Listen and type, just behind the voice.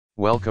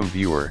Welcome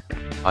viewer,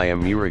 I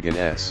am Murugan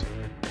S.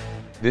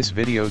 This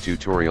video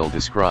tutorial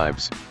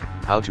describes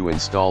how to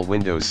install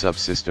Windows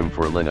Subsystem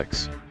for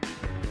Linux.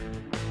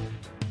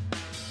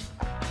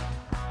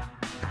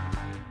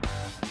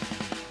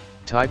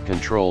 Type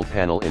Control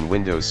Panel in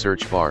Windows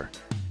search bar.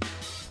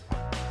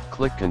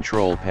 Click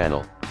Control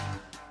Panel.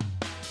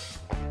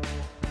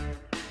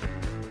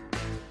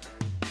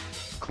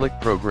 Click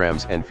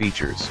Programs and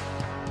Features.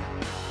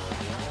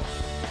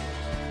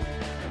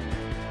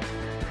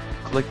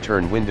 Click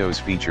Turn Windows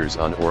features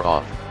on or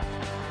off.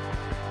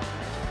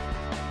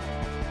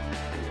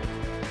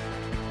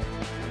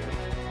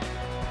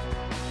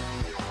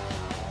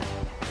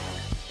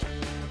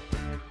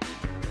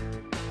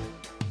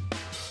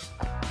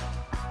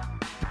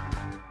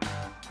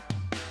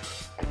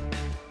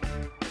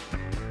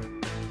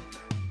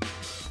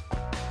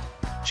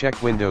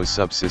 Check Windows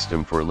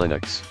Subsystem for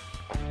Linux.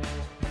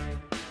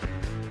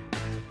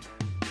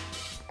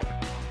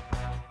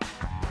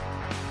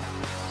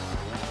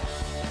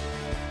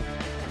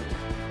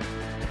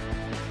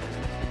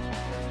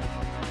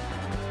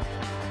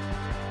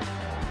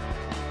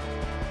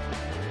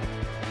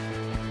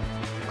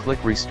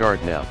 Click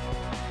Restart Now.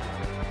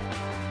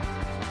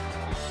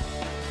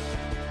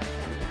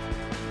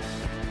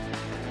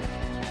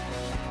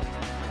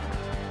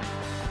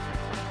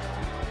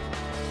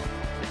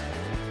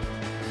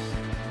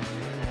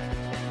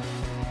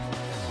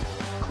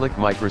 Click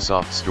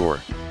Microsoft Store.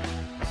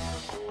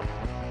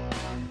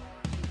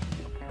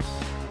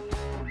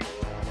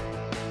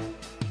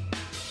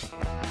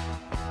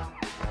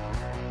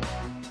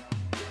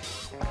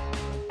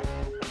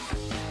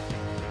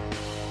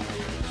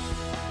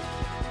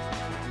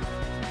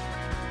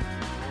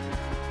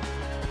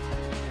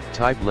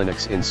 Type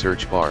Linux in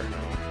search bar.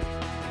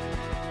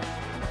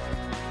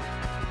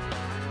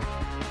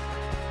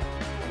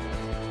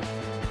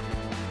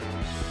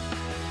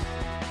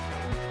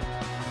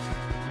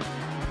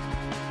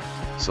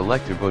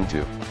 Select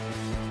Ubuntu.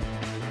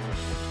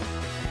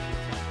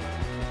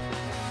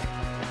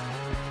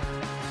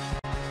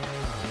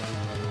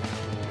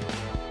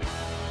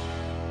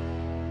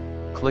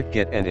 Click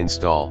Get and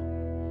install.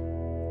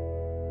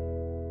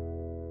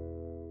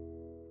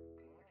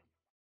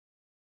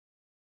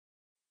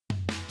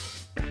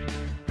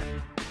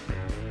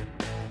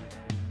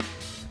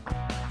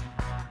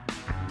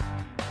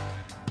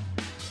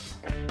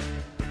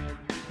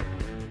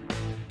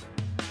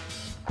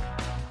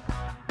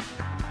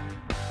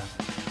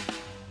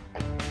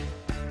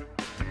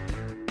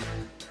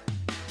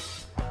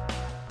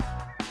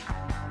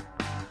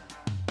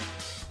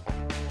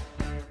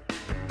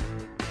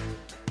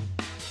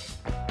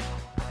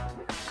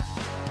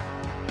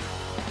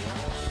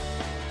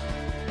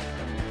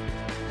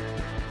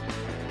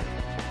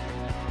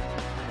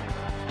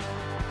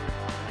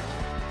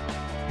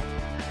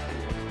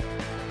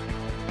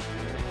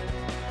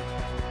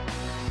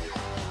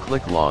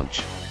 Click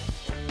Launch.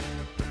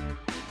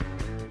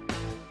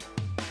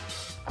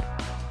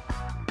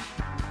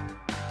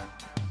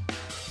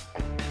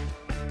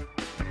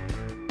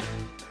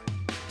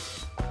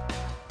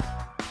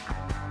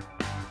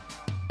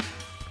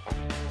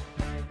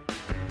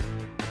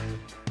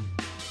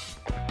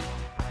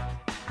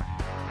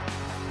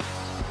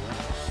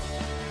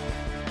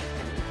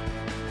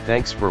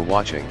 Thanks for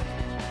watching.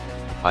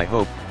 I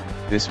hope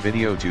this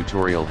video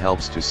tutorial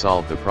helps to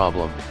solve the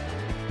problem.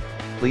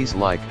 Please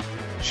like,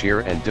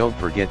 share and don't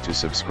forget to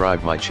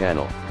subscribe my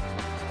channel.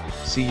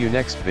 See you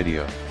next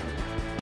video.